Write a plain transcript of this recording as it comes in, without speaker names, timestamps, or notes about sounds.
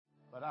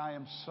But I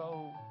am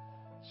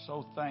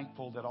so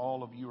thankful that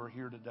all of you are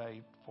here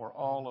today. For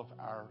all of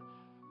our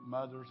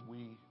mothers,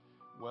 we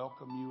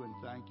welcome you and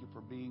thank you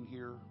for being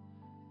here.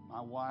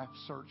 My wife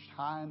searched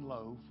high and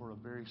low for a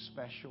very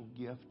special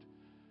gift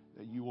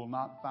that you will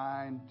not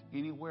find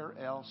anywhere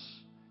else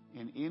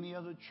in any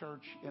other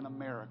church in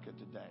America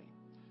today.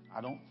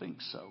 I don't think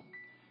so.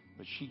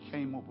 But she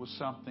came up with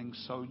something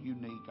so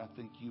unique. I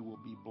think you will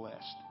be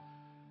blessed.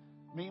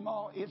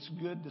 Meemaw, it's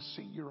good to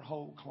see your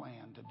whole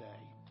clan today.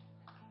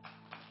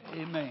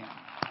 Amen.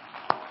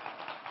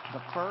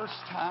 The first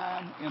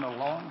time in a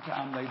long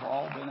time they've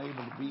all been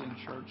able to be in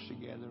church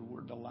together.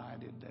 We're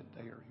delighted that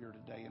they are here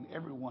today. And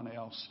everyone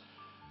else,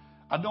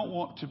 I don't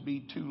want to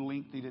be too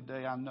lengthy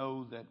today. I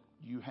know that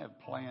you have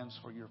plans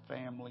for your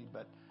family,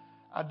 but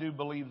I do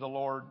believe the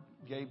Lord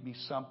gave me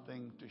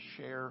something to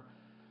share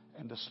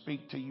and to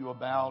speak to you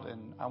about,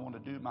 and I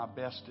want to do my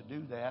best to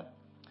do that.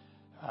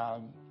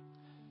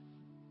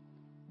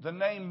 The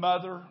name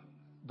Mother,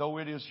 though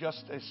it is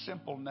just a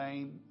simple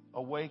name,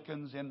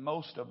 awakens in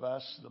most of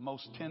us the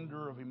most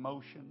tender of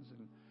emotions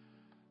and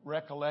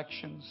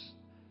recollections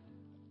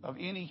of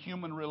any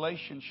human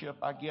relationship,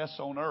 I guess,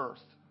 on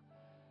earth.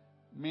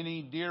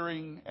 Many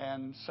endearing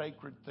and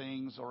sacred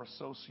things are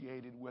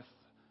associated with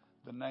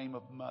the name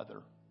of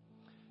Mother.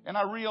 And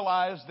I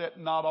realize that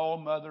not all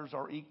mothers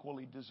are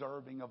equally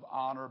deserving of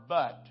honor,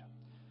 but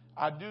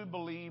I do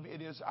believe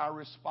it is our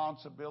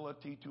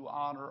responsibility to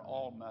honor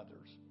all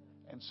mothers.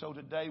 And so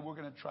today we're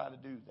going to try to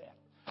do that.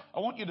 I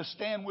want you to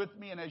stand with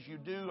me, and as you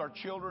do, our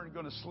children are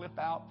going to slip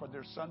out for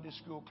their Sunday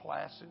school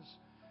classes.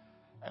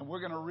 And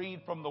we're going to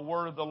read from the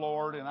Word of the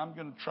Lord, and I'm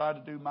going to try to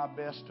do my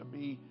best to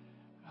be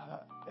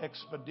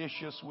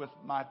expeditious with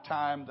my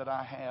time that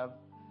I have.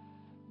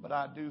 But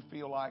I do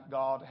feel like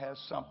God has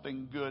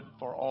something good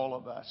for all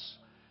of us.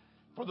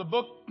 For the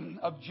book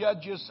of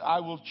Judges, I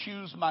will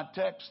choose my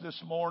text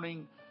this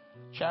morning,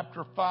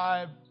 chapter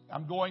 5.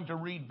 I'm going to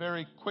read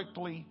very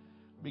quickly,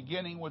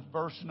 beginning with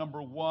verse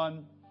number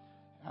 1.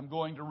 I'm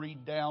going to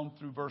read down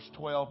through verse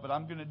 12, but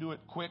I'm going to do it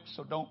quick,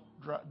 so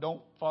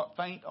don't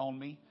faint on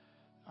me.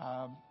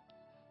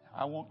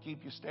 I won't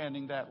keep you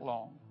standing that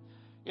long.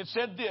 It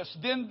said this: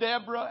 Then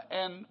Deborah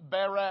and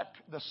Barak,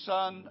 the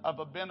son of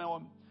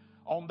Abinoam,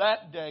 on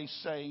that day,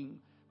 saying,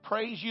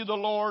 Praise you the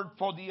Lord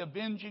for the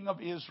avenging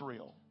of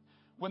Israel,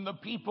 when the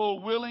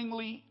people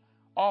willingly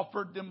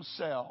offered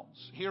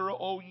themselves. Hear,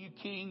 O ye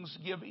kings,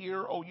 give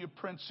ear, O ye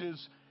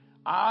princes.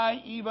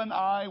 I, even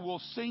I, will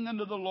sing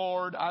unto the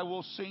Lord. I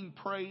will sing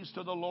praise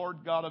to the Lord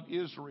God of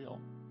Israel.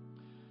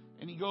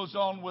 And he goes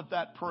on with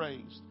that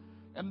praise.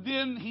 And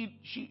then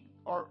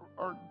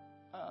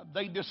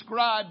they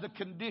describe the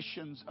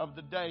conditions of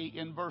the day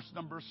in verse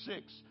number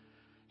 6.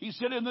 He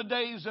said, In the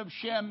days of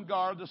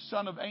Shamgar, the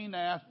son of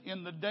Anath,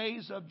 in the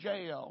days of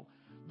Jael,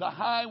 the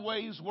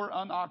highways were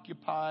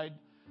unoccupied,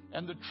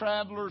 and the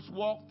travelers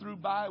walked through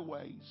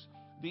byways.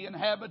 The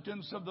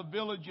inhabitants of the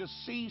villages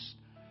ceased,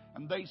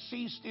 and they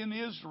ceased in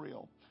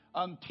Israel,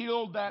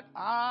 until that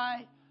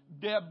I,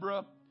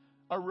 Deborah,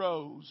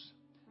 arose.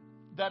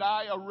 That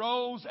I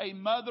arose a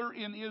mother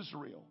in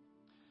Israel.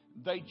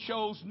 They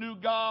chose new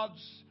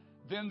gods.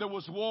 Then there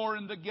was war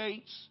in the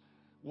gates.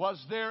 Was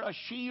there a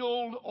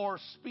shield or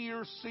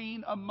spear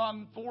seen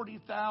among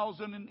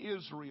 40,000 in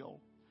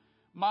Israel?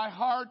 My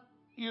heart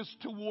is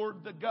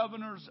toward the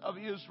governors of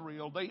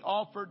Israel. They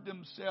offered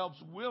themselves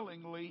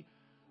willingly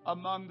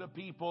among the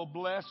people.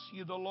 Bless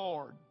ye the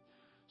Lord.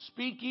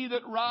 Speak ye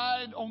that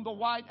ride on the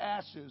white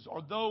asses,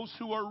 or those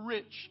who are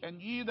rich, and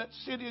ye that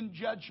sit in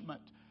judgment,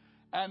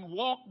 and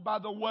walk by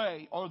the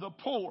way, or the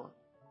poor.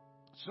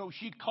 So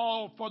she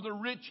called for the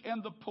rich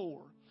and the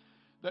poor,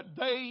 that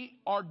they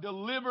are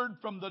delivered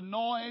from the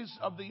noise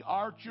of the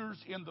archers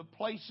in the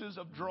places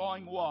of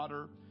drawing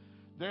water.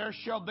 There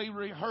shall they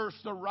rehearse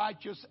the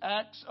righteous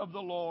acts of the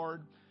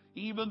Lord,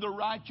 even the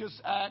righteous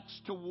acts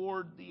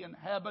toward the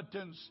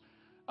inhabitants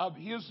of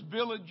his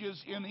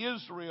villages in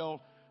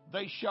Israel.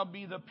 They shall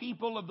be the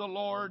people of the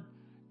Lord.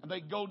 And they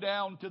go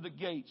down to the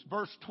gates.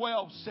 Verse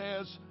 12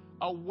 says,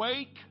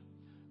 Awake,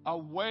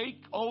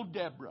 awake, O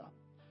Deborah.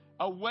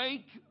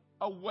 Awake,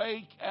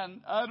 awake,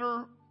 and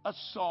utter a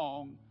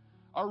song.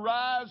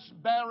 Arise,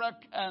 Barak,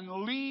 and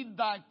lead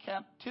thy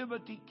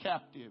captivity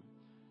captive.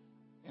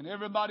 And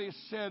everybody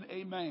said,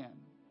 Amen.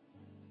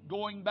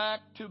 Going back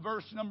to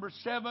verse number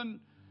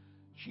 7,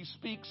 she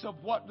speaks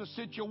of what the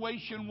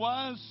situation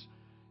was.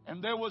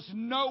 And there was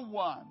no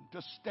one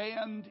to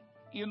stand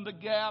in the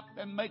gap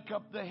and make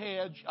up the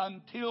hedge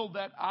until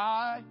that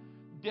I,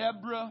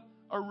 Deborah,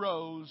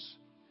 arose.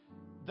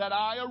 That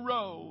I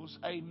arose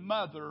a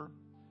mother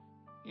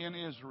in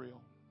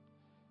Israel.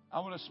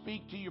 I want to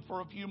speak to you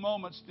for a few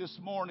moments this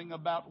morning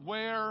about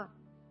where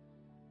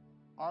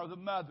are the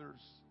mothers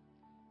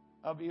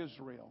of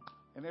Israel.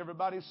 And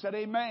everybody said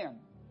amen.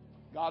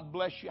 God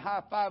bless you.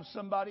 High five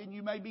somebody and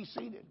you may be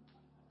seated.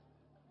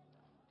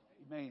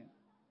 Amen.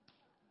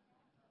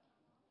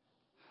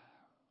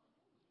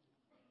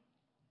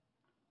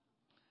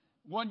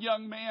 One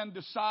young man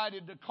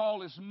decided to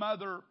call his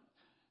mother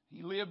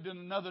He lived in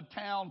another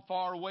town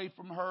far away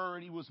from her,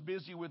 and he was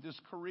busy with his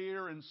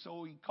career, and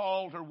so he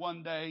called her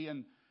one day,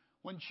 and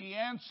when she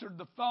answered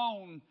the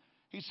phone,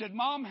 he said,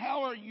 "Mom,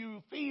 how are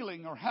you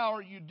feeling, or how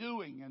are you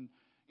doing?" And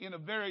in a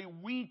very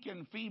weak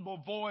and feeble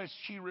voice,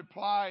 she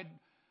replied,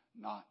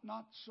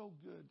 Not so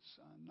good,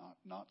 son,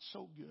 not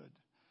so good.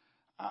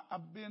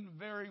 I've been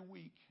very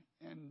weak."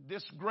 And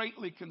this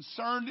greatly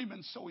concerned him,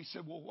 and so he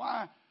said, "Well,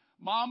 why,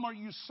 Mom, are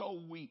you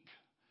so weak?"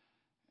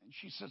 And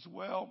she says,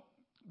 "Well,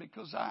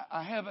 because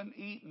I haven't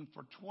eaten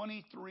for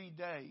 23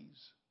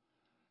 days.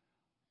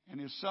 And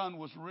his son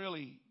was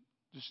really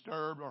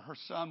disturbed, or her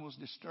son was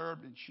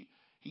disturbed, and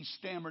he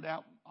stammered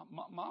out,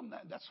 "Mom,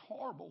 that's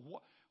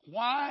horrible.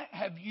 Why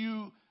have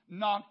you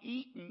not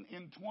eaten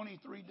in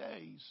 23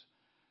 days?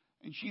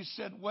 And she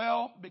said,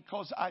 "Well,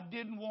 because I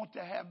didn't want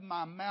to have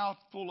my mouth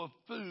full of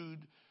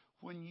food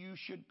when you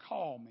should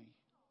call me."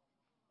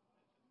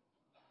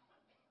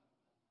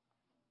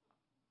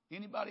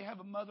 Anybody have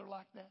a mother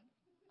like that?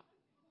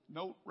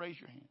 No, raise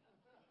your hand.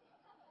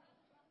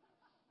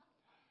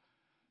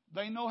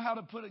 They know how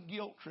to put a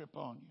guilt trip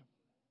on you.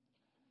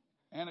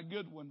 And a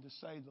good one, to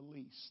say the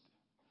least.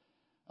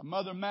 A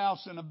mother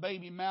mouse and a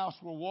baby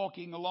mouse were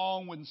walking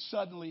along when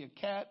suddenly a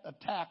cat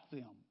attacked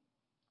them.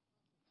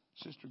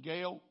 Sister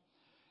Gail.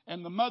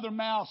 And the mother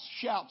mouse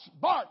shouts,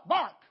 "Bark,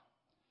 bark!"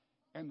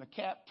 And the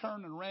cat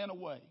turned and ran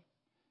away.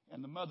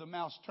 And the mother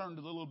mouse turned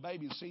to the little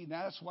baby and said,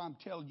 "Now that's why I'm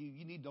telling you,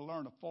 you need to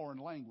learn a foreign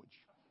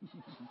language."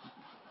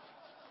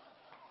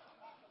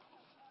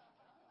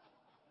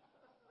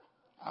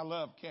 I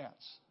love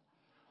cats.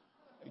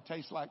 They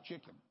taste like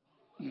chicken.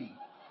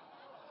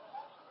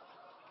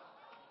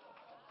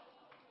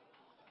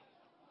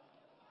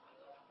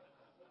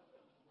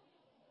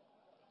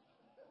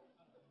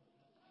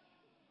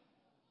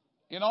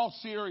 In all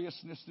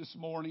seriousness this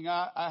morning,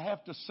 I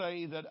have to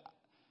say that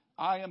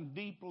I am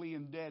deeply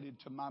indebted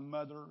to my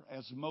mother,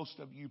 as most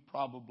of you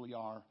probably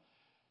are.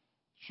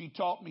 She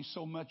taught me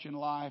so much in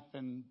life,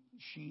 and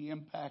she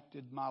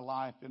impacted my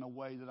life in a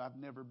way that I've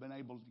never been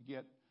able to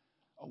get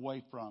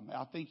away from.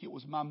 I think it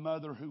was my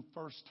mother who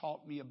first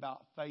taught me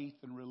about faith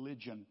and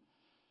religion.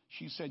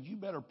 She said, "You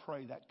better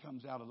pray that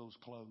comes out of those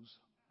clothes."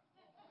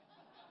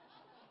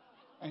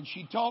 And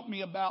she taught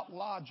me about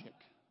logic.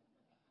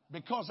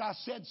 Because I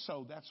said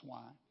so, that's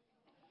why.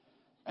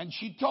 And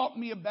she taught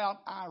me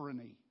about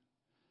irony.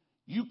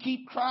 You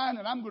keep crying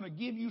and I'm going to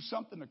give you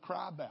something to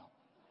cry about.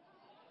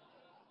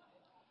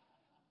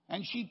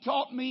 And she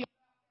taught me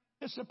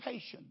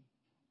anticipation.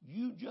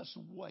 You just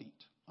wait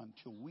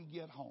until we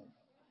get home.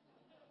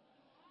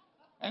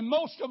 And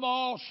most of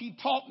all, she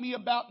taught me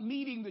about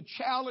meeting the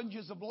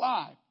challenges of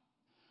life.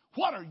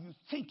 What are you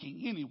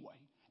thinking anyway?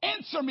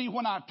 Answer me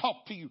when I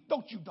talk to you.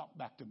 Don't you talk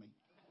back to me.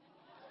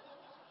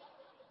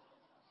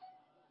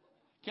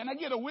 Can I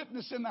get a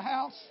witness in the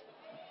house?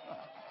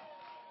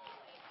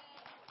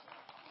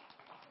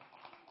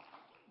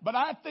 But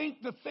I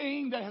think the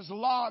thing that has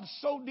lodged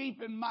so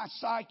deep in my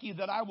psyche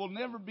that I will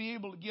never be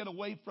able to get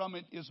away from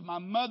it is my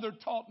mother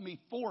taught me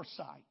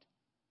foresight.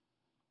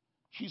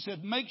 She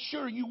said, "Make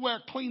sure you wear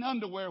clean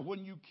underwear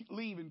when you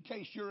leave in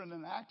case you're in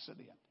an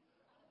accident."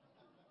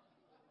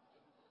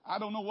 I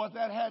don't know what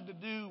that had to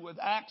do with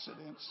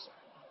accidents,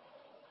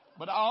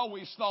 but I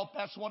always thought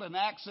that's what an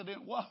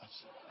accident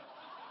was.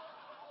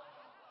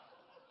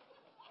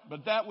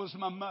 But that was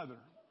my mother.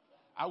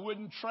 I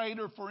wouldn't trade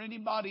her for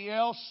anybody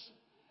else,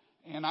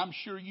 and I'm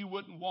sure you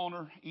wouldn't want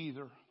her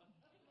either.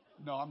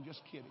 No, I'm just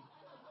kidding.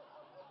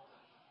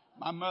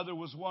 My mother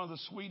was one of the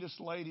sweetest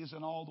ladies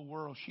in all the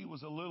world. She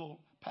was a little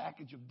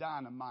package of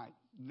dynamite.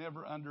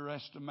 Never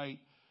underestimate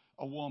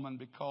a woman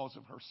because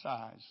of her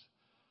size.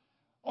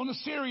 On a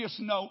serious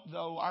note,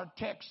 though, our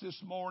text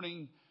this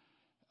morning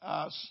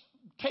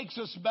takes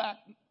us back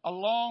a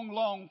long,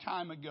 long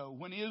time ago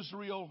when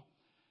Israel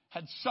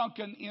had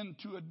sunken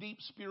into a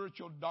deep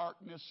spiritual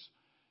darkness,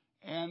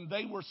 and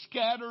they were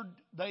scattered,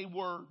 they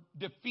were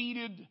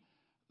defeated,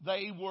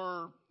 they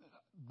were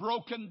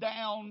broken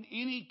down.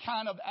 Any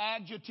kind of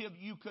adjective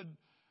you could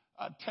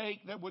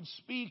take that would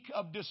speak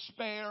of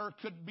despair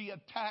could be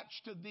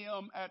attached to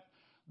them at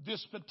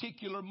this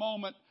particular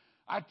moment.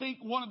 I think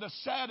one of the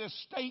saddest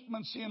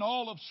statements in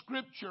all of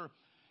Scripture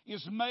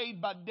is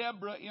made by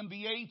Deborah in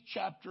the 8th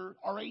chapter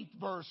or 8th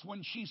verse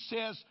when she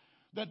says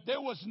that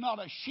there was not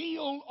a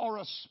shield or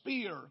a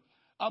spear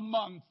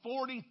among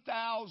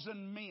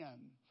 40,000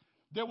 men.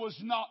 There was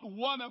not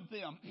one of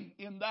them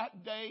in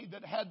that day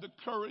that had the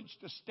courage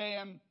to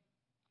stand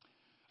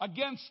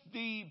against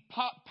the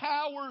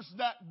powers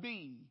that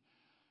be.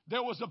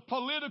 There was a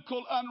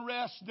political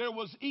unrest. There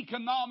was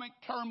economic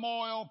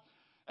turmoil.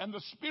 And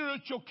the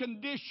spiritual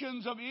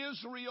conditions of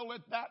Israel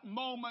at that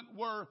moment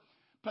were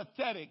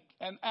pathetic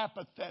and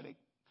apathetic.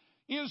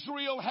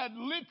 Israel had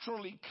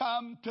literally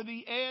come to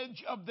the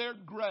edge of their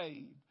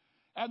grave.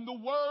 And the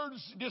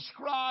words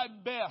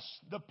describe best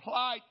the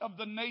plight of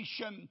the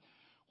nation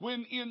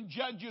when in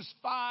Judges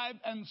 5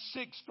 and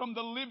 6 from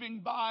the Living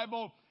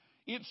Bible,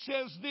 it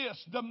says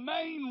this: "The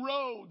main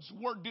roads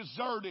were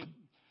deserted,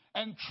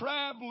 and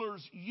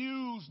travelers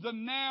used the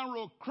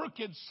narrow,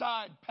 crooked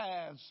side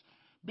paths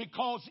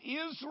because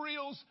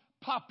Israel's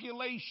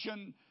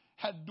population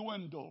had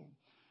dwindled.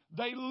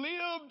 They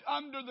lived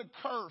under the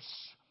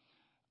curse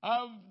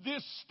of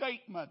this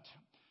statement: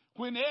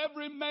 when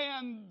every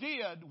man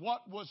did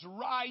what was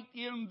right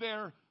in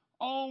their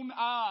own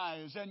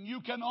eyes. And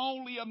you can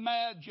only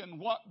imagine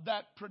what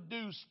that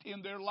produced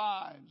in their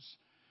lives.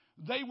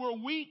 They were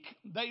weak.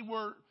 They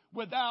were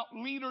without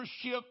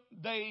leadership.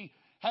 They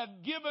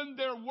had given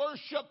their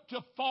worship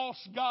to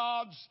false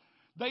gods.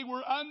 They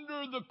were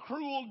under the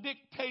cruel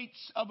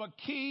dictates of a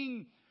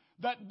king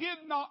that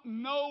did not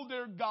know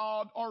their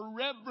God or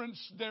reverence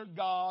their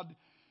God.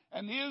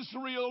 And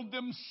Israel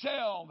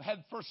themselves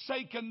had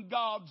forsaken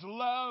God's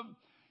love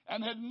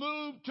and had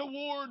moved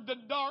toward the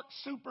dark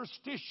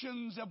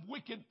superstitions of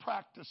wicked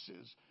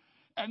practices.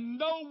 And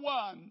no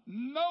one,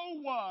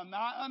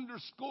 I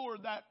underscore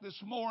that this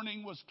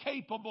morning, was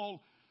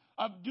capable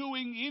of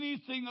doing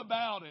anything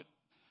about it.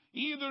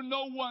 Either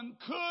no one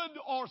could,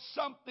 or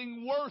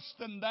something worse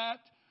than that,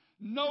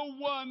 no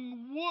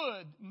one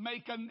would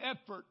make an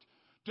effort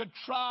to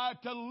try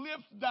to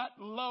lift that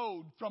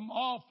load from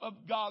off of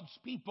God's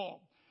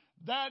people.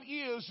 That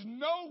is,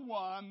 no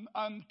one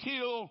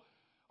until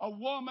a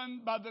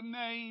woman by the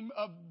name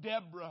of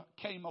Deborah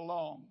came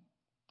along.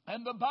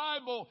 And the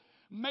Bible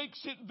makes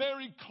it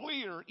very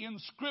clear in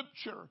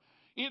Scripture.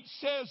 It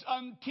says,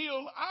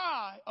 until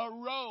I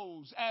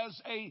arose as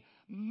a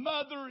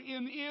mother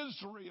in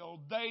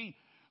Israel, they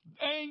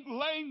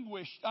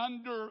languished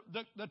under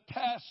the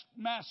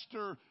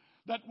taskmaster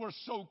that were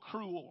so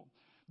cruel.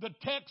 The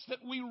text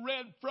that we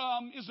read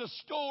from is a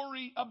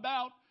story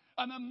about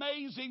an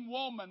amazing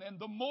woman. And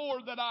the more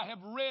that I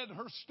have read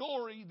her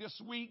story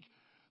this week,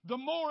 the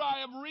more I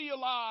have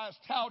realized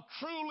how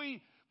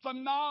truly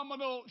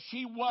phenomenal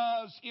she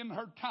was in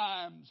her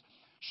times.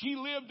 She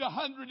lived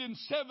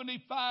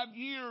 175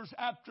 years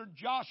after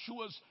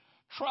Joshua's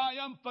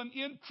triumphant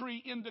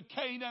entry into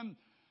Canaan.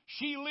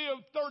 She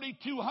lived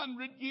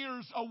 3,200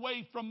 years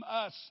away from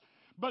us.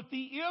 But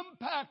the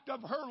impact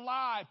of her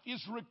life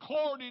is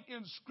recorded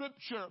in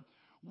Scripture.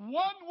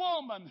 One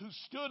woman who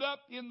stood up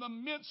in the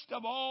midst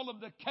of all of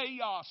the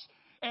chaos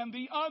and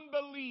the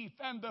unbelief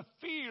and the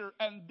fear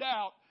and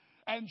doubt,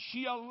 and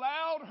she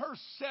allowed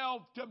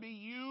herself to be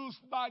used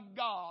by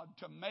God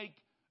to make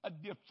a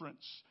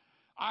difference.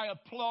 I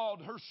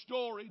applaud her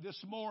story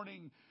this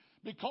morning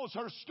because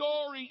her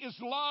story is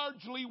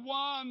largely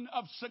one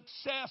of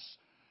success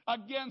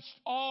against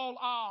all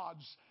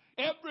odds.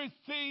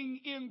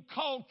 Everything in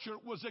culture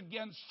was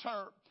against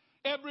her.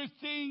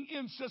 Everything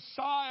in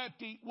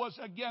society was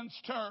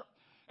against her.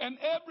 And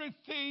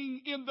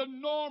everything in the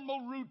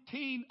normal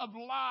routine of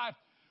life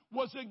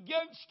was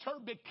against her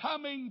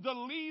becoming the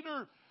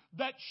leader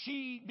that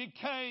she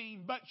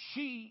became. But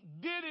she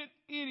did it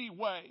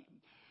anyway.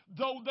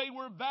 Though they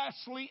were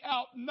vastly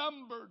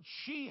outnumbered,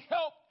 she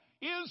helped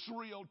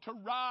Israel to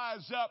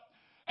rise up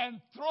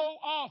and throw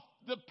off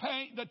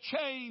the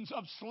chains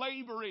of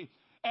slavery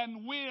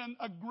and win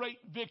a great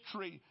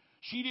victory.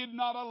 She did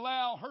not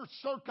allow her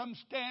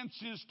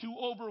circumstances to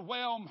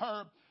overwhelm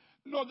her,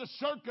 nor the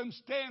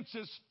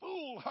circumstances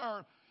fool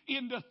her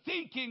into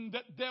thinking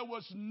that there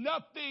was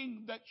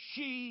nothing that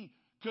she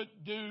could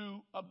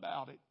do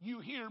about it. You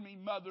hear me,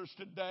 mothers,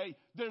 today.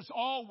 There's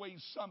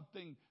always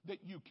something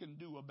that you can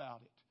do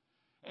about it.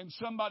 And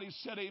somebody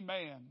said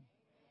amen.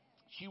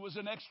 She was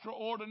an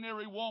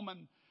extraordinary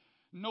woman.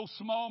 No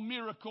small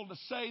miracle, to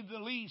say the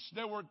least.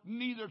 There were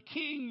neither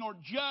king nor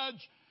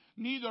judge,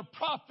 neither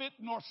prophet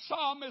nor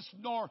psalmist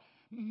nor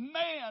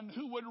man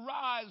who would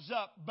rise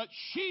up. But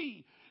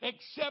she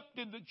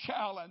accepted the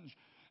challenge,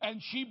 and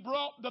she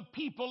brought the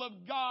people of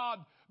God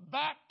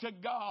back to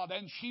God,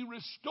 and she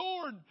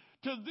restored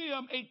to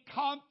them a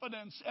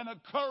confidence and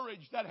a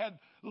courage that had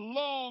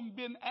long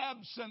been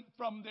absent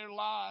from their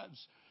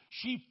lives.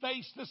 She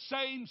faced the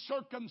same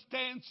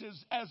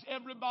circumstances as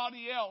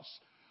everybody else: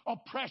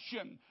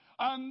 oppression,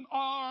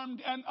 unarmed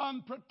and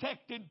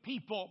unprotected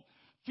people,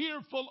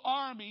 fearful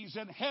armies,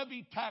 and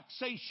heavy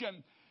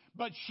taxation.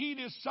 But she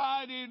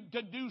decided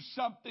to do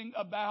something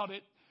about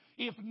it.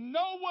 If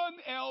no one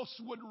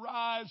else would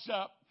rise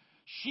up,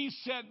 she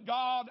said,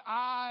 God,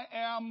 I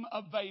am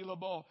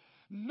available.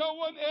 No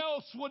one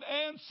else would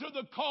answer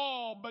the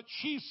call, but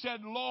she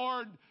said,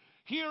 Lord,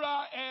 here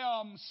I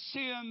am,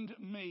 send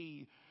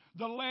me.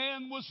 The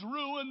land was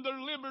ruined, their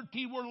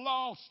liberty were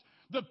lost.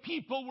 The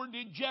people were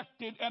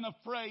dejected and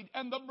afraid,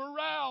 and the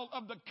morale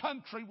of the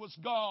country was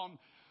gone.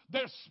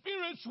 Their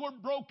spirits were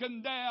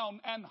broken down,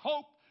 and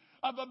hope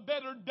of a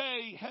better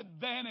day had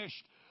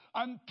vanished,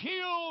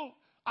 until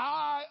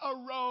I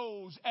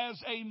arose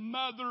as a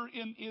mother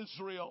in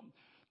Israel.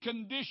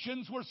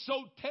 Conditions were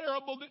so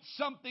terrible that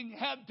something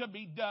had to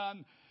be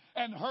done,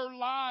 and her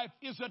life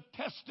is a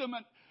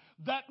testament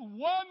that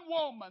one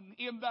woman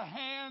in the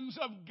hands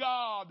of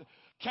God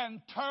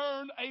can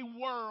turn a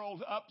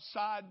world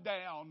upside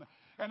down.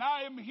 And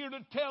I am here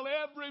to tell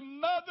every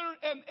mother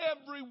and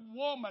every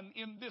woman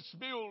in this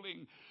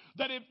building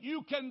that if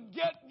you can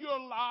get your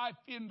life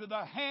into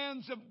the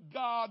hands of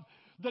God,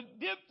 The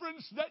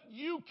difference that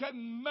you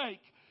can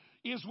make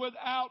is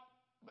without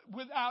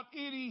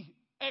any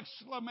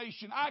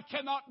exclamation. I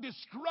cannot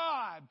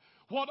describe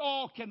what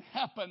all can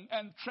happen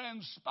and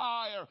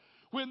transpire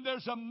when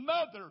there's a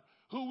mother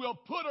who will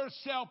put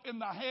herself in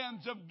the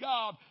hands of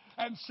God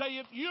and say,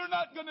 if you're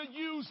not going to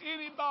use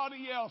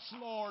anybody else,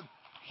 Lord,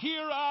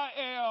 here I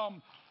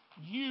am,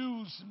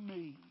 use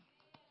me.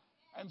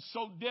 And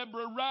so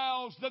Deborah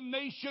roused the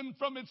nation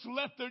from its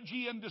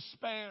lethargy and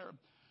despair.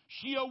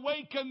 She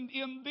awakened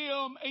in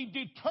them a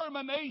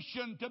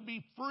determination to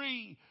be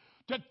free,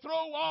 to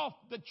throw off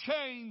the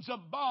chains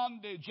of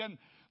bondage, and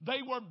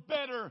they were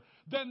better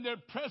than their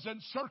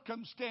present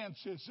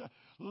circumstances.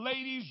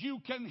 Ladies, you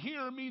can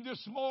hear me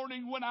this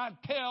morning when I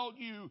tell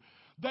you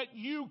that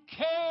you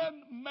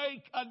can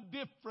make a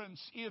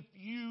difference if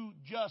you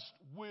just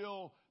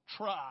will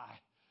try.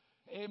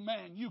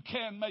 Amen. You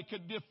can make a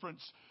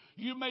difference.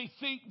 You may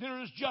think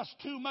there is just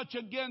too much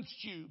against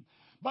you.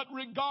 But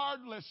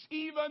regardless,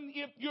 even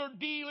if you're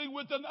dealing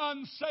with an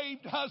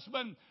unsaved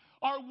husband,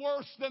 or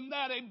worse than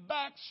that, a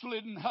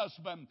backslidden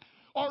husband,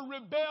 or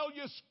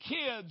rebellious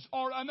kids,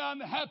 or an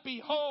unhappy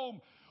home,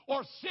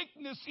 or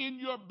sickness in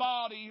your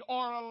body,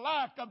 or a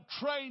lack of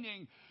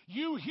training,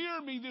 you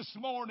hear me this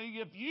morning.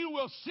 If you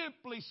will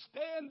simply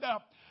stand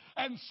up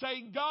and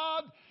say,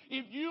 God,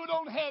 if you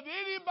don't have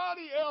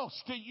anybody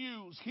else to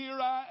use, here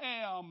I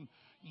am,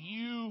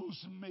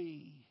 use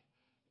me.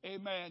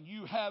 Amen.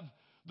 You have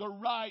the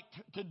right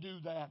to do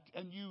that,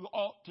 and you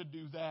ought to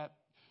do that.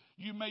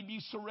 You may be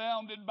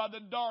surrounded by the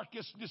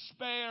darkest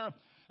despair,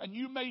 and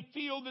you may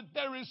feel that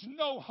there is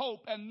no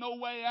hope and no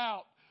way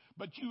out.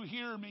 But you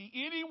hear me.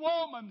 Any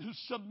woman who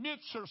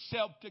submits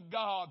herself to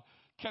God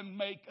can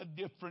make a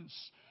difference.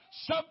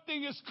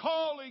 Something is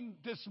calling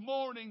this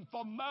morning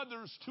for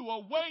mothers to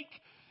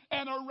awake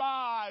and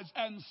arise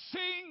and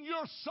sing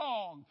your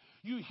song.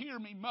 You hear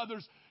me,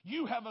 mothers.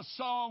 You have a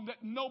song that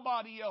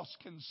nobody else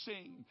can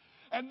sing.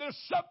 And there's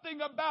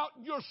something about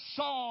your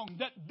song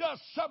that does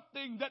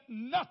something that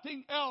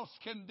nothing else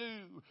can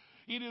do.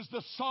 It is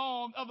the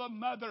song of a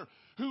mother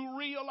who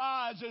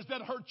realizes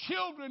that her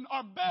children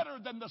are better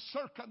than the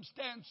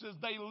circumstances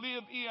they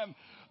live in,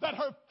 that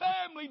her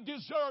family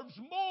deserves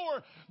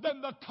more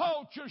than the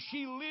culture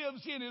she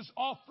lives in is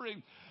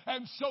offering.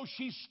 And so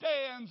she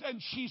stands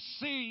and she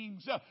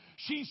sings.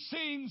 She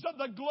sings of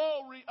the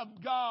glory of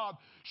God.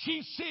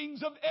 She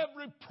sings of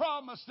every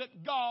promise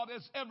that God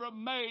has ever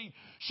made.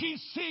 She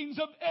sings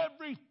of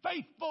every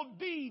faithful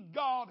deed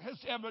God has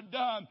ever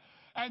done.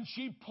 And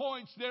she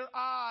points their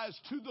eyes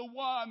to the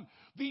one,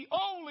 the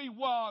only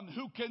one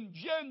who can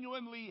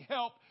genuinely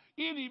help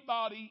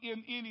anybody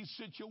in any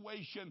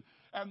situation,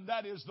 and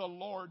that is the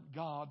Lord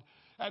God.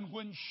 And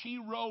when she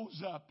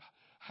rose up,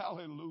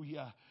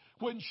 hallelujah,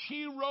 when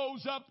she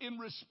rose up in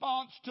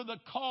response to the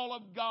call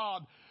of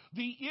God,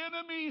 the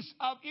enemies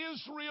of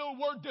Israel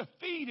were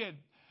defeated.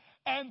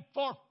 And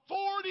for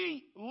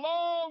 40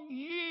 long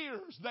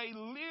years, they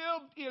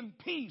lived in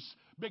peace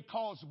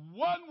because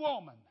one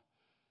woman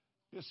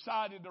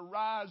decided to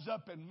rise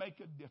up and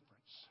make a difference.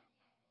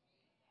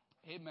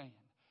 Amen.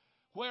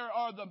 Where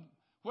are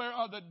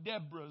the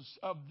Deborahs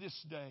of this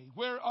day?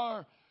 Where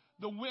are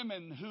the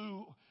women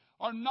who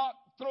are not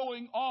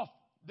throwing off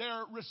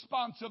their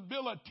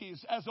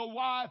responsibilities as a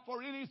wife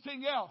or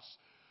anything else,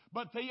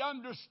 but they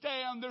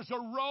understand there's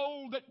a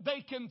role that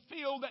they can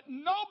feel that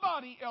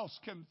nobody else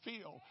can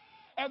feel.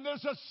 And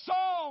there's a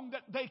song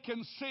that they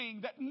can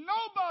sing that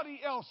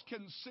nobody else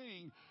can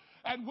sing.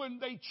 And when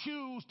they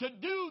choose to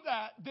do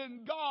that,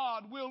 then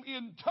God will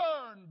in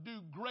turn do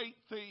great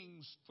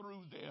things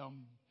through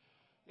them.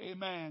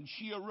 Amen.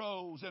 She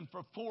arose, and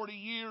for 40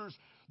 years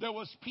there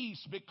was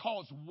peace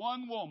because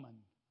one woman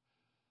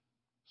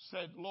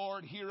said,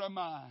 Lord, here am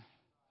I.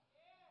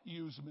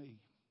 Use me.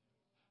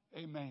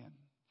 Amen.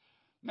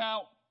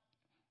 Now,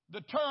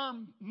 the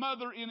term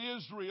mother in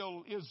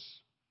Israel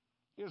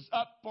is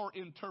up for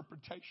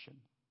interpretation.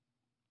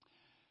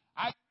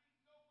 I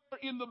know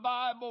in the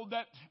Bible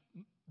that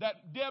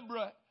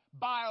Deborah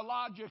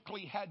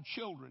biologically had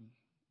children.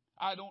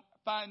 I don't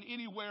find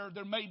anywhere.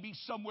 There may be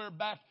somewhere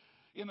back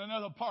in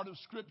another part of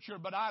Scripture,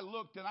 but I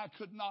looked and I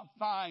could not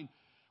find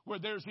where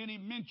there's any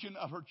mention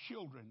of her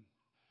children.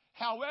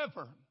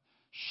 However,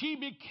 she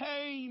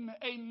became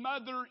a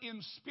mother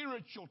in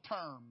spiritual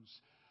terms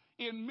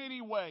in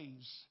many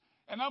ways.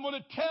 And I'm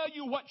going to tell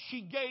you what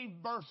she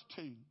gave birth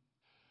to.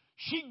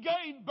 She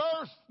gave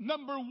birth,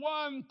 number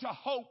one, to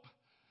hope.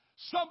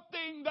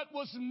 Something that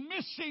was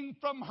missing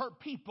from her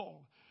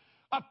people.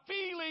 A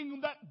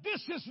feeling that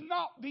this is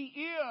not the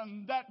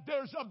end, that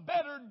there's a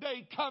better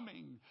day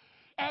coming.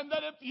 And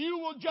that if you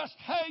will just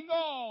hang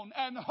on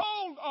and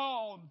hold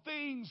on,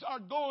 things are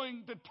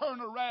going to turn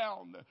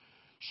around.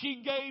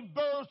 She gave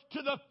birth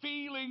to the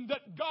feeling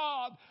that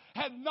God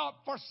had not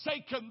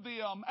forsaken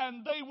them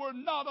and they were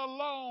not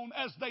alone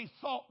as they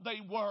thought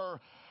they were.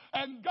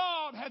 And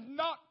God had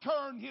not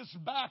turned His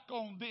back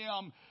on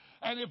them.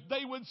 And if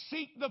they would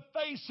seek the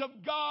face of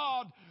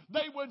God,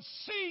 they would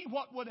see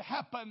what would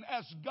happen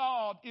as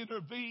God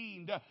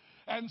intervened.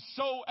 And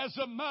so as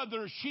a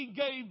mother, she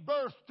gave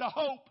birth to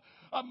hope.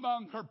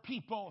 among her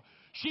people.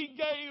 She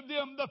gave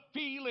them the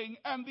feeling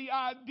and the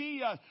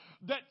idea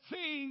that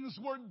things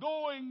were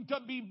going to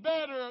be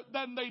better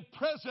than they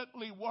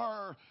presently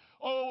were.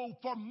 Oh,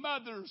 for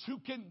mothers who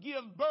can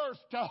give birth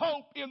to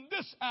hope in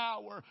this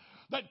hour,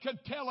 that could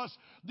tell us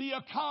the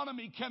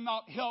economy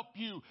cannot help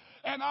you,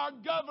 and our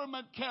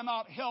government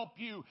cannot help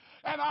you,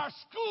 and our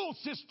school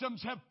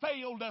systems have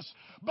failed us,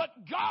 but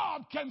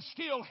God can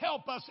still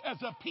help us as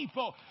a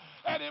people.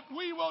 And if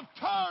we will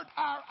turn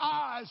our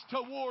eyes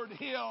toward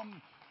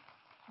Him,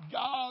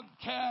 God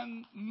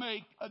can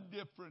make a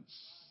difference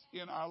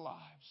in our lives.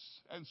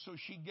 And so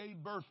she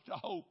gave birth to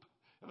hope.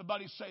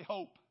 Everybody say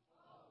hope.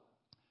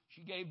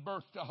 She gave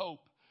birth to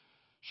hope.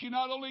 She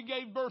not only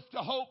gave birth to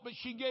hope, but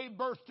she gave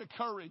birth to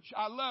courage.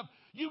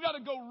 You got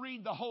to go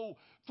read the whole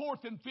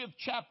 4th and 5th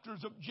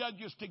chapters of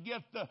Judges to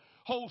get the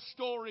whole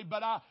story.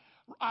 But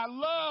I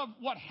love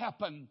what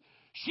happened.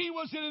 She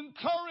was an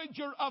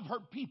encourager of her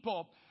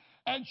people,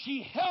 and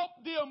she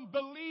helped them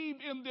believe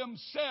in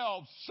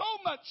themselves, so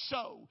much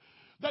so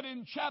that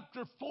in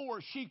chapter 4,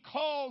 she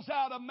calls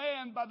out a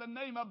man by the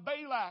name of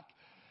Balak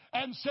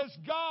and says,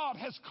 God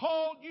has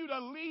called you to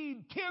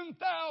lead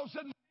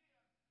 10,000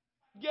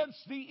 against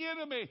the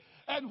enemy.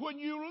 And when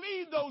you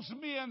lead those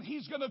men,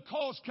 he's going to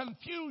cause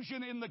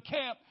confusion in the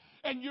camp,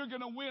 and you're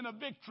going to win a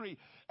victory.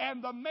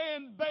 And the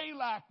man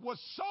Balak was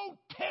so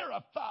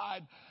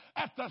terrified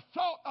at the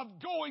thought of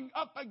going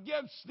up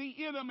against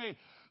the enemy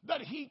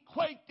that he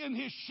quaked in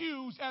his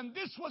shoes. And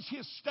this was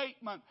his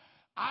statement: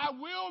 I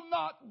will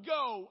not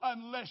go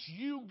unless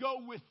you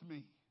go with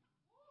me.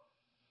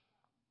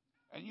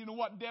 And you know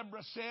what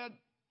Deborah said?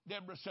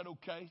 Deborah said,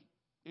 okay,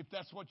 if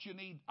that's what you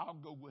need, I'll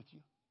go with you.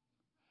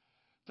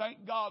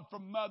 Thank God for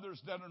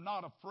mothers that are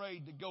not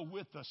afraid to go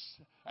with us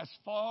as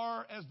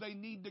far as they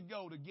need to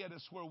go to get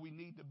us where we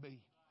need to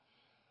be.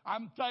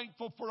 I'm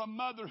thankful for a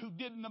mother who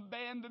didn't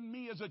abandon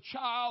me as a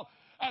child,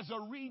 as a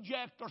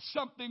reject or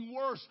something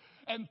worse,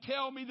 and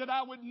tell me that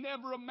I would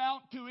never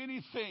amount to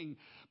anything.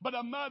 But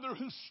a mother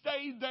who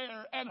stayed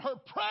there, and her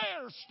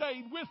prayers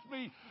stayed with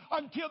me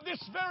until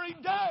this very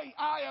day.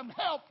 I am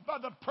helped by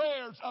the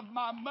prayers of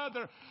my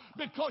mother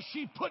because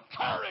she put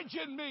courage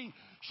in me.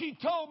 She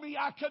told me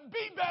I could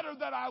be better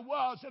than I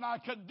was, and I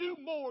could do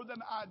more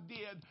than I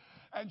did.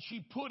 And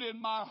she put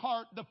in my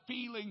heart the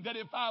feeling that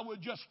if I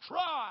would just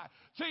try,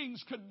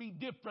 things could be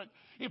different.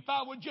 If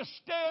I would just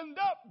stand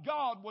up,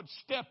 God would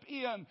step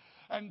in.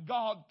 And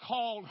God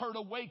called her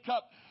to wake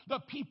up the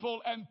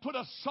people and put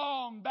a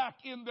song back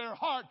in their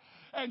heart.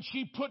 And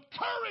she put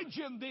courage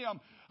in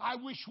them. I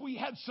wish we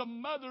had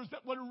some mothers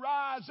that would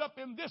rise up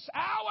in this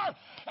hour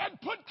and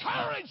put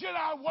courage in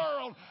our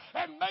world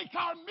and make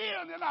our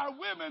men and our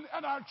women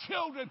and our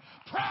children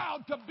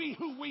proud to be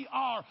who we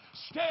are.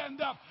 Stand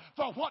up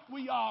for what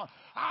we are.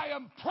 I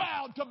am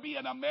proud to be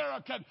an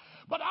American,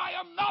 but I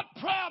am not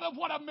proud of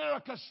what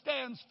America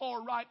stands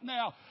for right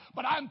now.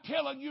 But I'm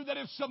telling you that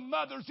if some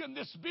mothers in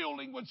this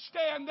building would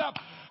stand up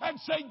and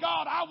say,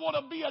 God, I want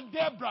to be a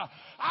Deborah.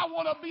 I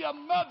want to be a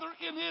mother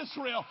in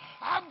Israel.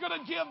 I'm going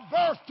to give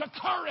birth to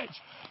courage.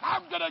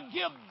 I'm going to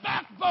give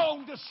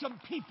backbone to some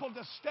people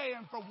to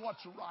stand for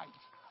what's right.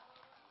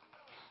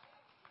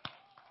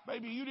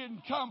 Maybe you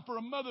didn't come for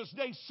a Mother's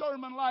Day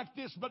sermon like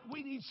this, but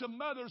we need some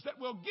mothers that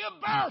will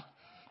give birth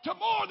to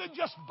more than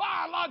just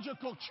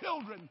biological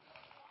children.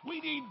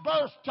 We need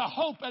birth to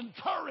hope and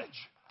courage.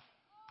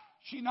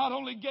 She not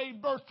only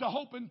gave birth to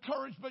hope and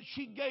courage, but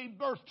she gave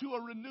birth to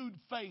a renewed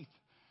faith.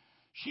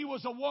 She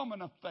was a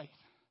woman of faith.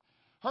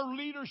 Her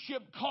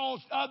leadership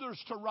caused others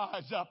to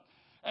rise up,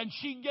 and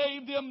she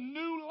gave them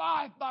new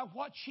life by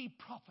what she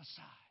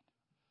prophesied.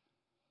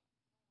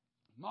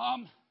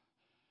 Mom,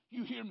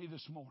 you hear me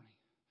this morning.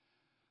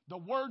 The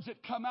words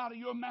that come out of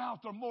your mouth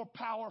are more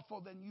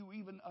powerful than you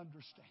even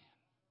understand.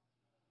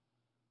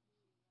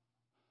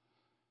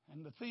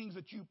 And the things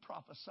that you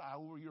prophesy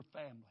over your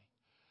family,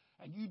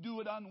 and you do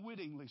it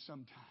unwittingly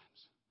sometimes.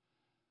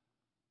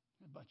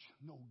 A bunch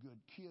of no good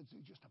kids,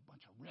 they're just a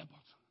bunch of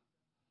rebels.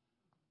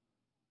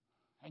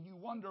 And you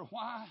wonder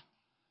why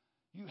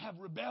you have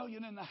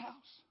rebellion in the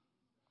house.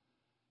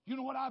 You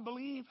know what I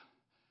believe?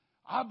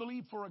 I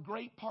believe for a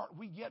great part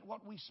we get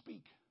what we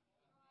speak.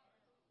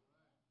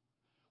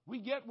 We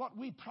get what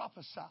we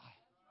prophesy.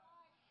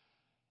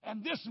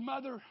 And this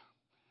mother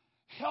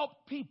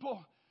helped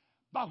people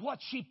by what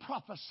she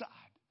prophesied.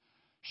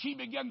 She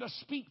began to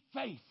speak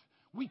faith.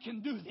 We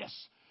can do this.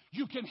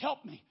 You can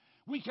help me.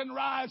 We can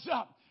rise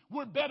up.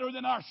 We're better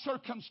than our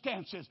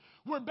circumstances.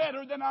 We're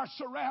better than our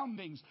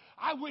surroundings.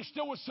 I wish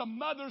there were some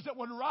mothers that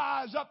would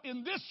rise up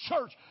in this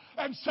church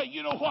and say,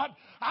 you know what?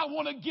 I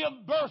want to give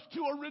birth to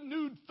a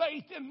renewed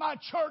faith in my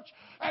church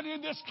and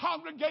in this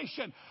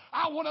congregation.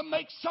 I want to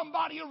make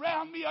somebody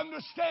around me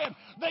understand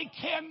they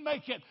can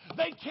make it.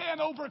 They can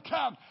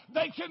overcome.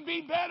 They can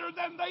be better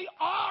than they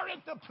are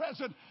at the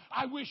present.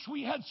 I wish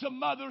we had some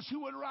mothers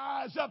who would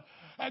rise up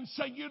and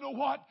say, you know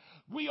what?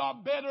 We are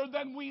better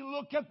than we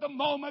look at the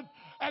moment,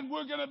 and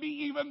we're going to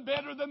be even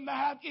better than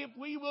that if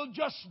we will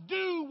just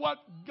do what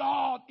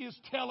God is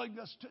telling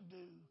us to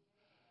do.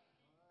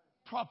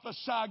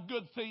 prophesy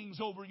good things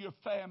over your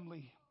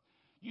family.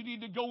 You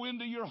need to go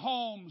into your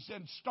homes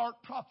and start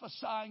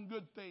prophesying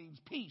good things.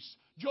 Peace,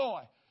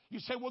 joy. You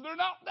say, well, they're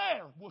not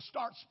there. We'll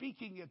start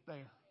speaking it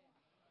there.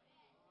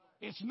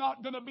 It's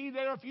not going to be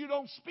there if you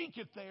don't speak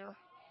it there.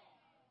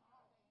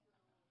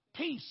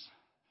 Peace,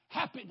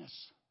 happiness.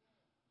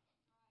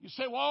 You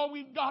say, well, all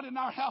we've got in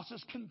our house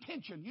is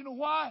contention. You know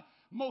why?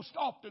 Most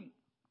often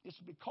it's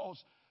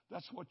because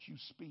that's what you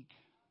speak.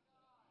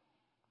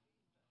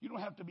 You don't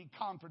have to be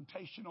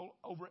confrontational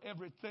over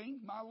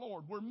everything. My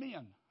Lord, we're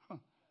men.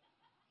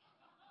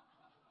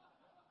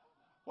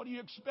 What do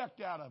you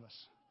expect out of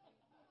us?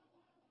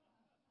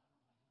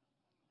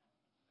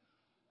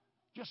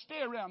 Just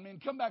stay around, man.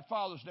 Come back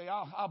Father's Day.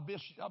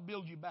 I'll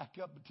build you back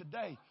up. But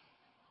today,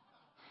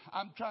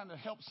 I'm trying to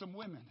help some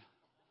women.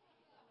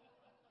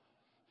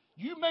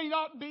 You may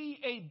not be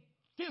a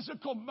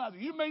physical mother.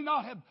 You may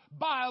not have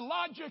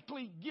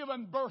biologically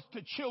given birth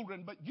to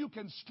children, but you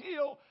can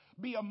still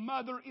be a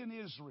mother in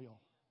Israel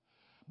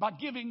by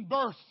giving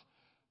birth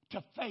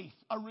to faith,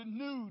 a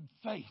renewed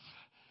faith,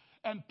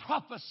 and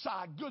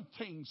prophesy good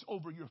things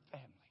over your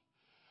family.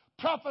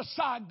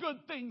 Prophesy good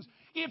things.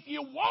 If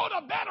you want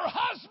a better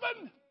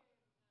husband,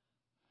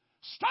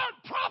 start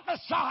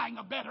prophesying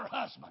a better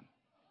husband.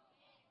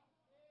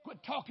 Quit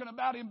talking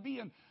about him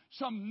being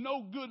some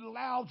no good,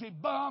 lousy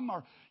bum,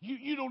 or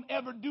you don't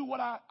ever do what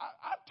I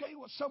tell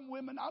you what, some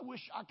women, I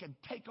wish I could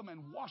take them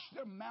and wash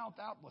their mouth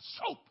out with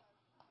soap.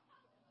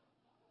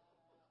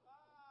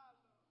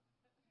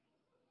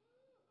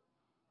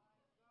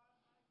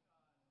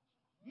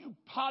 You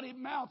potty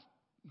mouth.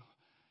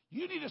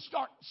 You need to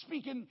start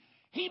speaking.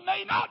 He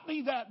may not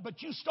be that,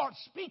 but you start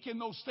speaking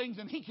those things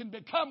and he can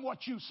become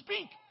what you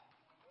speak.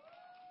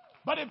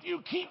 But if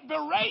you keep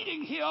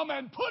berating him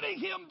and putting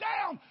him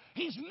down,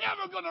 he's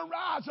never going to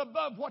rise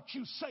above what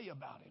you say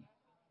about him.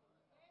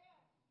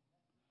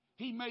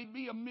 He may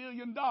be $1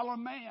 million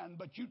man,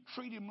 but you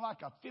treat him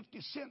like a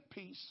 50-cent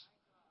piece.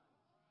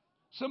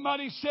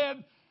 Somebody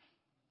said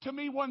to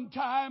me one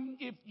time,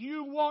 if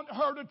you want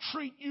her to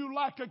treat you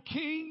like a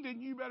king,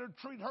 then you better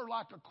treat her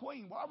like a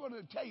queen. Well, I'm going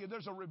to tell you,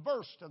 there's a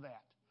reverse to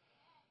that.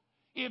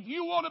 If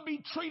you want to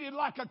be treated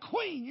like a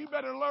queen, you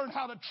better learn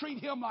how to treat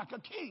him like a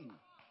king.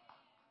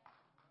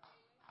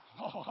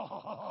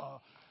 Oh,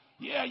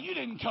 yeah, you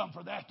didn't come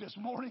for that this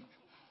morning.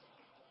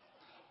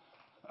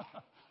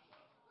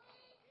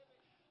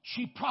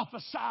 She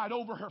prophesied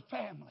over her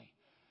family.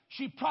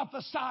 She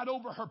prophesied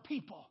over her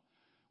people.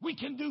 We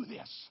can do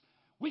this.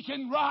 We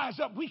can rise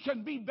up. We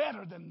can be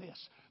better than this.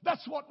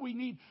 That's what we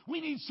need.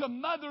 We need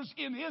some mothers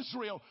in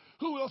Israel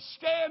who will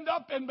stand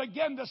up and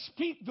begin to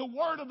speak the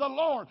word of the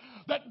Lord,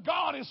 that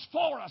God is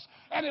for us.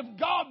 And if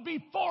God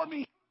be for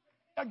me,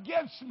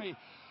 against me,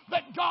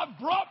 that God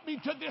brought me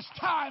to this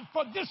time,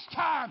 for this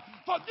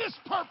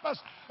purpose,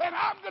 and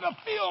I'm going to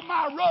fill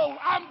my role.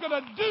 I'm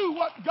going to do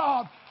what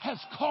God has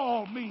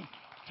called me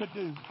to do.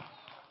 Amen.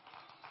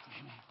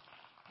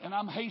 And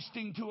I'm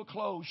hasting to a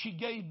close. She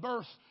gave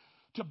birth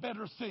to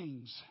better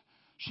things.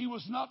 She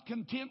was not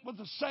content with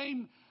the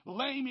same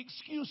lame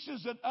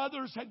excuses that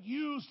others had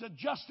used to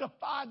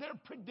justify their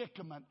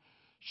predicament.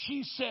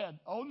 She said,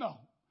 oh no,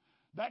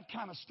 that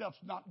kind of stuff's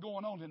not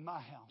going on in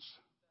my house.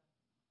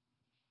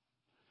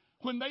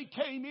 When they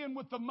came in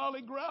with the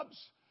mully grubs,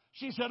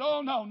 she said,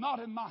 oh no, not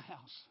in my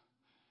house.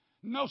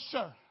 No,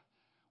 sir.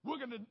 We're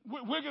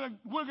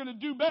going to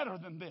do better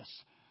than this.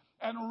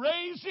 And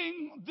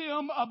raising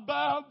them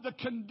above the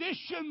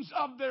conditions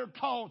of their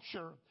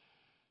culture,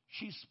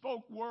 she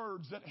spoke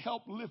words that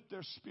helped lift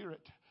their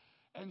spirit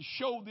and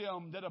show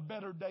them that a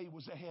better day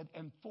was ahead.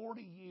 And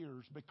 40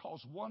 years,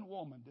 because one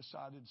woman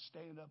decided to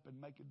stand up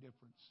and make a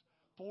difference.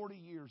 40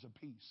 years of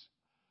peace.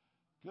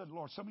 Good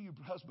Lord, some of you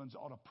husbands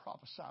ought to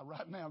prophesy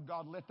right now,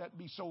 God, let that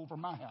be so over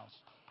my house.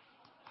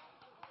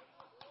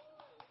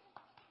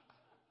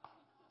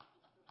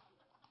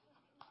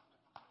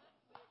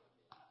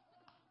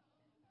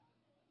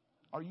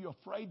 Are you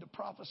afraid to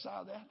prophesy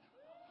that?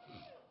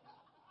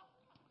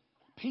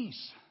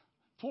 Peace.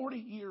 40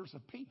 years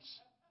of peace.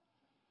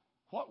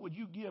 What would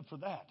you give for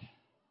that?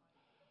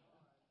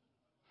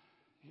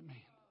 Amen.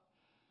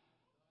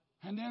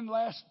 And then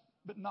last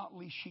but not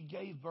least, she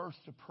gave birth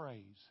to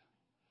praise.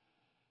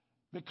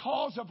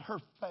 Because of her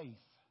faith,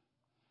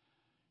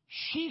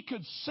 she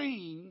could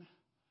sing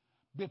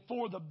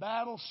before the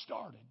battle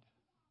started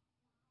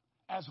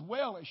as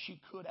well as she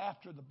could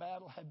after the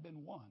battle had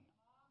been won.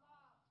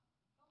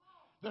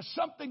 There's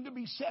something to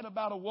be said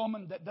about a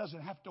woman that doesn't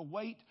have to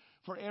wait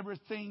for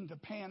everything to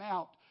pan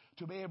out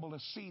to be able to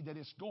see that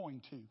it's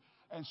going to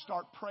and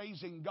start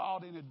praising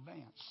God in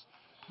advance.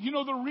 You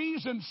know, the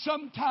reason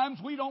sometimes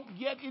we don't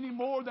get any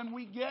more than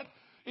we get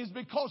is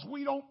because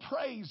we don't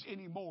praise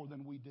any more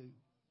than we do.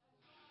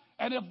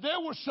 And if there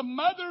were some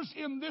mothers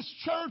in this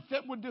church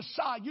that would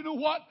decide, you know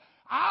what?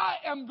 I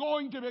am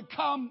going to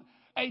become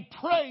a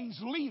praise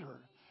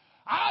leader.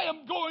 I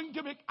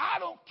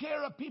don't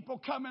care if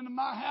people come into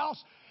my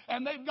house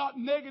and they've got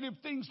negative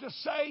things to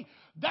say.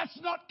 That's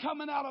not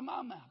coming out of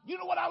my mouth. You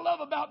know what I love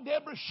about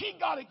Deborah? She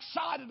got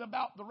excited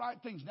about the right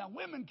things. Now,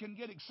 women can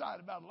get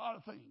excited about a lot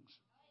of things.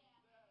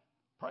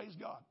 Praise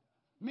God.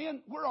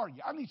 Men, where are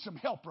you? I need some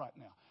help right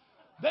now.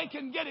 They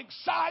can get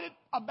excited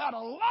about a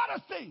lot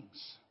of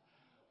things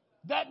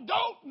that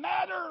don't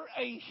matter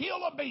a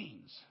hill of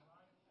beans.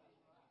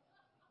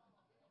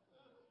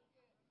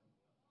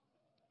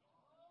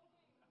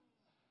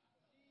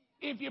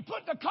 If you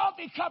put the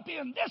coffee cup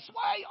in this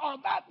way or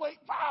that way,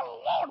 my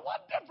Lord,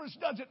 what difference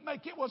does it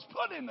make? It was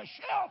put in the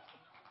shelf.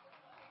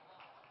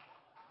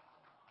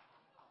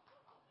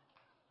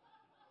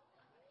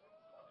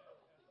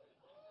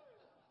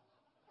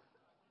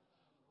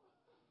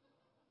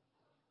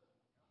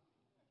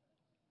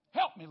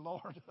 Help me,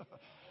 Lord.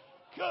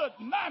 Good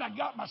night. I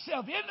got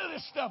myself into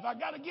this stuff. I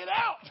got to get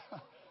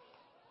out.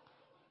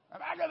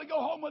 And I got to go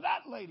home with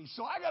that lady.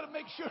 So I got to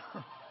make sure.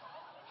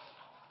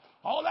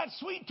 All that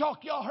sweet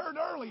talk y'all heard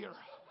earlier.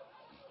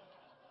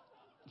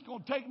 It's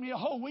going to take me a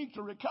whole week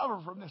to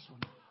recover from this one.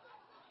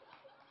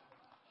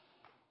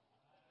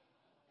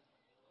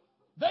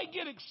 They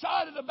get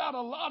excited about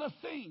a lot of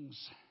things.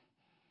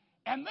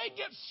 And they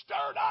get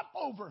stirred up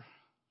over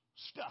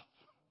stuff.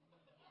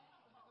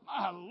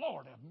 My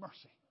Lord have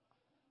mercy.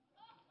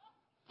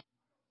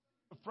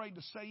 Afraid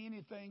to say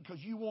anything because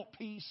you want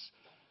peace.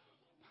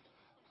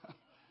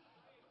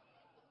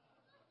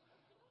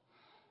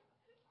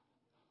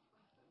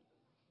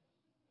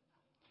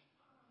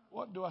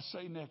 What do I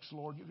say next,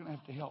 Lord? You're going to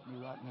have to help me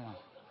right now.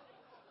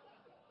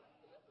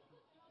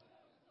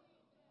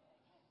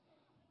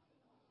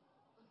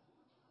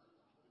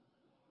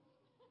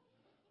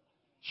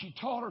 She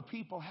taught her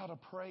people how to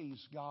praise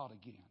God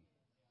again.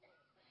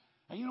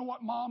 And you know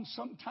what, Mom?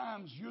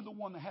 Sometimes you're the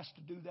one that has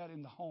to do that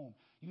in the home.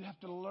 You have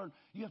to learn,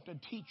 you have to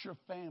teach your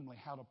family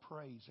how to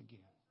praise again.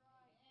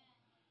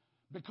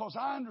 Because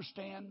I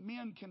understand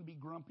men can be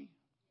grumpy.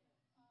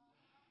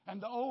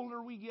 And the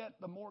older we get,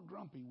 the more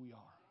grumpy we are.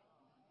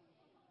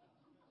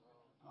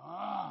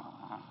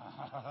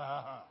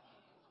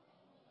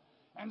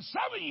 And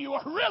some of you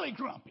are really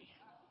grumpy.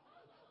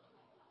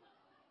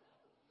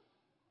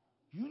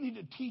 You need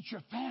to teach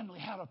your family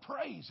how to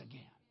praise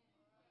again.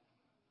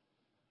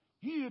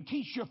 You need to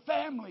teach your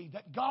family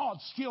that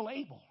God's still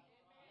able.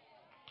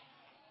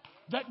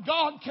 That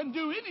God can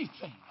do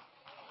anything.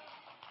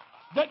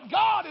 That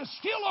God is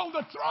still on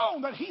the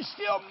throne. That He's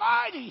still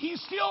mighty.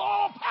 He's still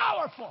all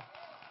powerful.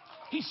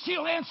 He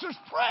still answers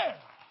prayer.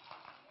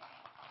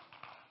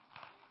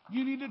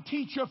 You need to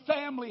teach your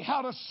family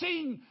how to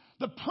sing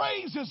the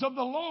praises of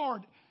the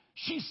Lord.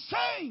 She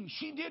sang.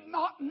 She did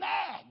not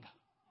nag.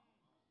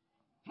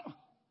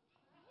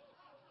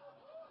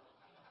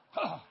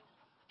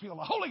 Feel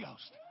the Holy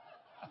Ghost.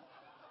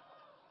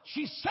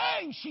 She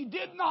sang. She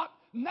did not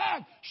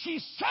nag. She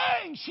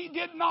sang. She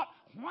did not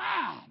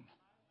whine.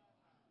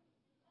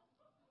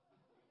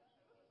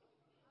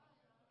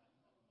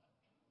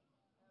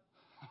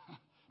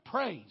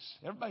 Praise.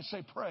 Everybody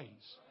say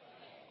praise.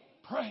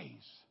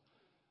 Praise.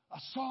 A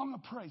song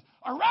of praise.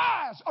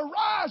 Arise,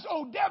 arise,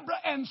 O Deborah,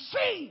 and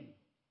sing.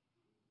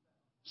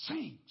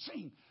 Sing,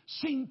 sing,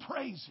 sing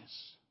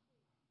praises.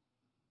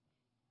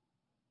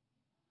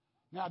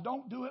 Now,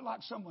 don't do it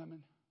like some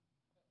women.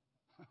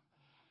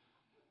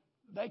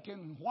 They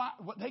can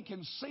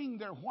sing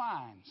their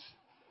whines,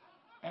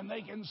 and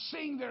they can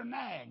sing their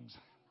nags.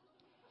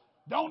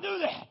 Don't do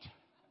that.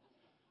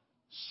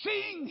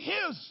 Sing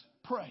His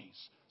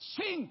praise.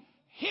 Sing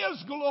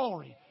His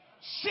glory.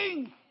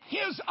 Sing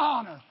His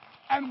honor.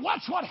 And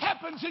watch what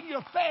happens in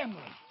your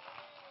family.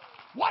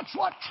 Watch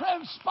what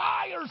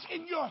transpires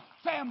in your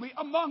family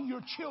among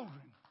your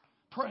children.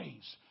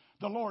 Praise.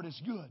 The Lord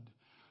is good.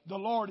 The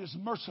Lord is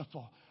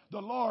merciful. The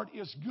Lord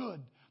is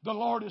good. The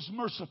Lord is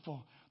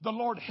merciful. The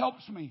Lord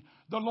helps me.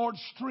 The Lord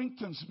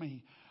strengthens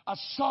me. A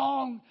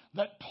song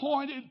that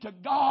pointed to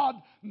God,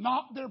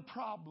 not their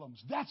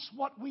problems. That's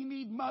what we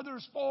need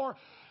mothers for.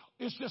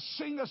 Is to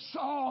sing a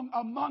song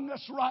among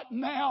us right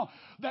now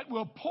that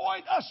will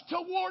point us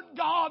toward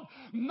God,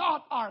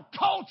 not our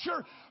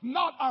culture,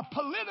 not our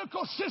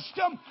political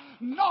system,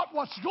 not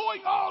what's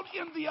going on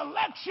in the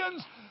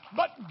elections,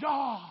 but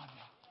God.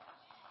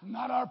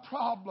 Not our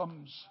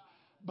problems,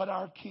 but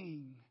our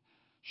King.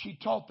 She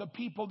taught the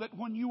people that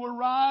when you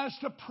arise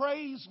to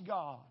praise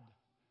God,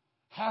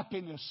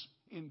 happiness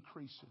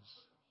increases.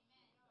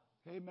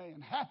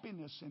 Amen.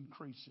 Happiness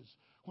increases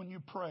when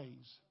you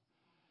praise.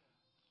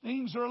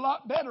 Things are a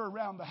lot better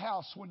around the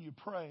house when you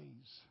praise.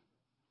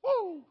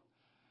 Woo!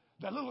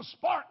 That little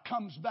spark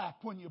comes back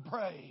when you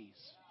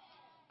praise.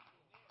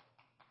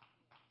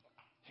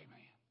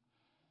 Amen.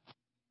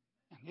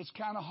 And it's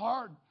kind of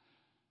hard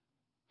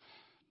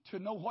to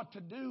know what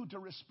to do to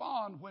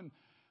respond when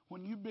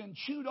you've been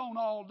chewed on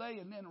all day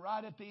and then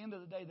right at the end of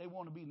the day they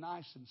want to be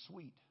nice and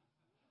sweet.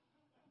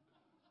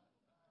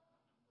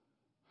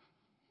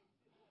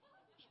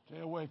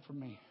 Stay away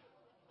from me.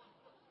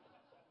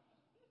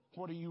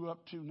 What are you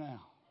up to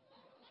now?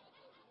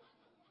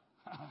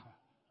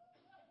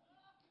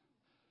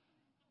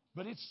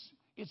 But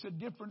it's a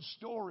different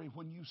story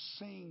when you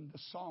sing the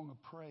song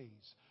of praise.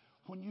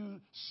 when you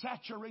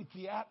saturate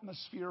the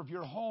atmosphere of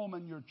your home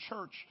and your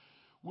church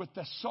with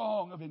the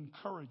song of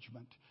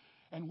encouragement.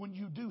 And when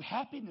you do,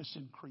 happiness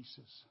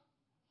increases.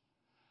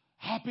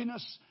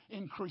 Happiness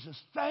increases.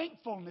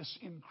 Thankfulness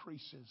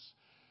increases.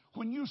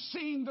 When you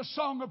sing the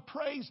song of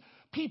praise,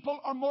 people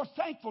are more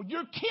thankful.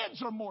 Your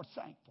kids are more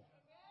thankful.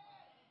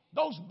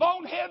 Those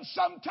boneheads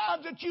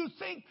sometimes that you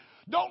think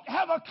don't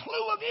have a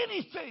clue of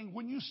anything,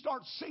 when you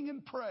start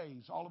singing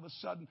praise, all of a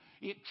sudden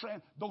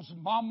those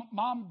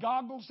mom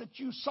goggles that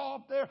you saw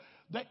up there,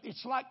 that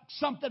it's like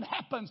something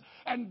happens,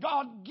 and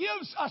God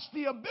gives us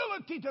the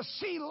ability to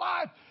see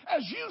life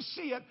as you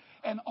see it,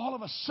 and all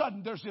of a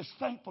sudden there's this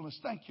thankfulness.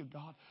 Thank you,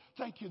 God.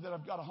 Thank you that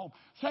I've got a home.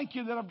 Thank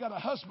you that I've got a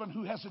husband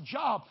who has a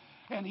job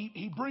and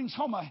he brings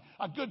home a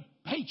good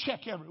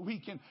paycheck every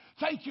weekend.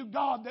 Thank you,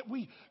 God, that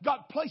we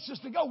got places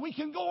to go. We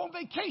can go on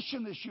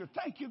vacation this year.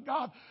 Thank you,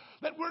 God,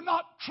 that we're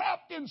not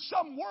trapped in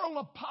some world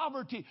of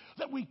poverty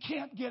that we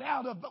can't get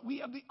out of, but we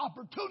have the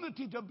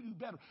opportunity to do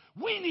better.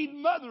 We need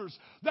mothers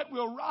that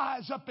will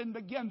rise up and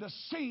begin to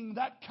sing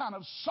that kind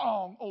of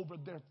song over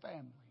their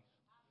families.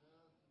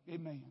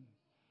 Amen.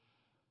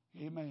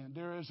 Amen.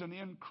 There is an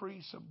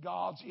increase of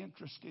God's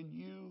interest in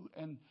you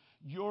and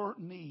your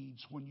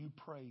needs when you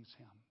praise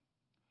Him.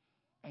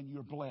 And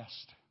you're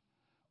blessed.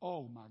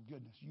 Oh my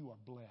goodness, you are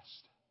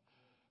blessed.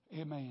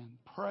 Amen.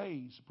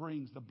 Praise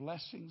brings the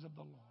blessings of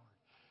the Lord.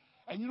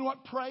 And you know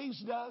what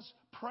praise does?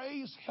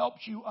 Praise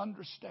helps you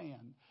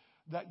understand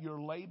that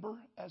your labor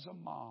as a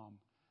mom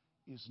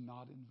is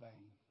not in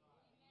vain.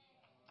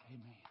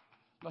 Amen.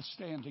 Let's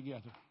stand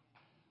together.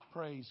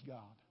 Praise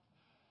God.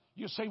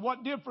 You say,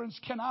 what difference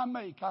can I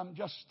make? I'm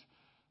just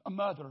a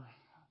mother.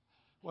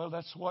 Well,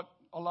 that's what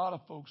a lot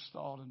of folks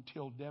thought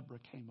until Deborah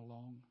came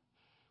along.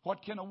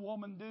 What can a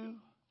woman do?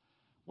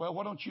 Well,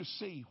 why don't you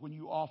see when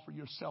you offer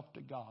yourself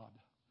to God?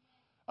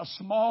 A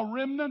small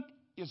remnant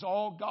is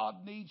all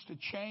God needs to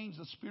change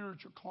the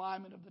spiritual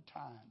climate of the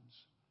times.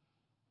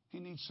 He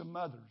needs some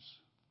mothers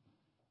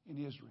in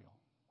Israel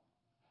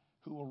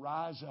who will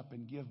rise up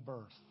and give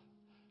birth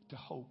to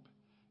hope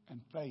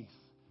and faith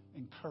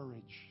and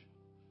courage.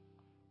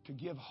 To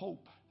give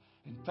hope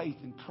and faith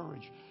and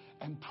courage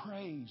and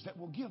praise that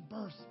will give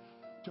birth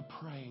to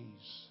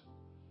praise.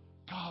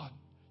 God,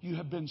 you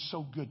have been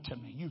so good to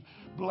me. You've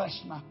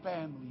blessed my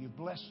family. You've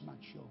blessed my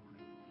children.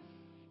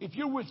 If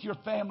you're with your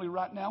family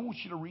right now, I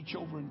want you to reach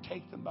over and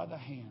take them by the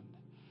hand.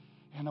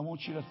 And I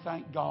want you to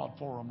thank God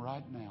for them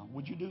right now.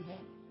 Would you do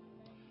that?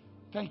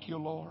 Thank you,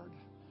 Lord.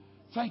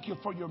 Thank you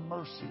for your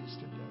mercies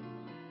today.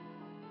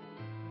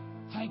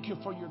 Thank you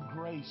for your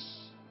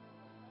grace.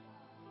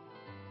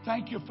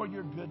 Thank you for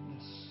your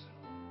goodness.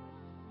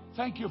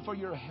 Thank you for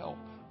your help.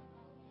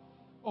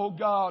 Oh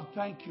God,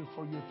 thank you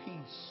for your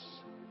peace.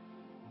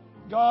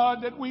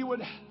 God,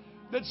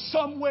 that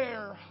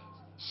somewhere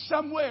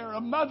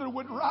a mother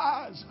would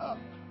rise up.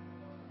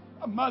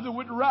 A mother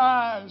would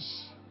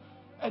rise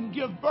and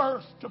give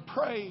birth to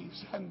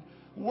praise and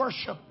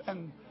worship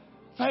and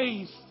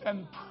faith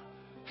and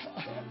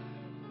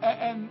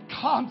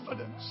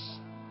confidence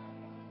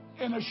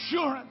and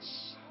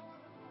assurance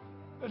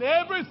that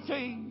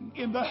everything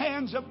in the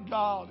hands of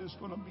God is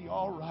going to be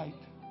all right.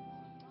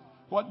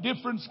 What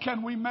difference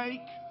can we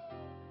make?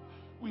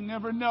 We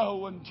never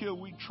know until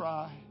we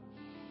try.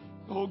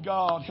 Oh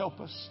God, help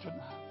us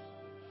tonight.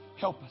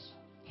 Help us.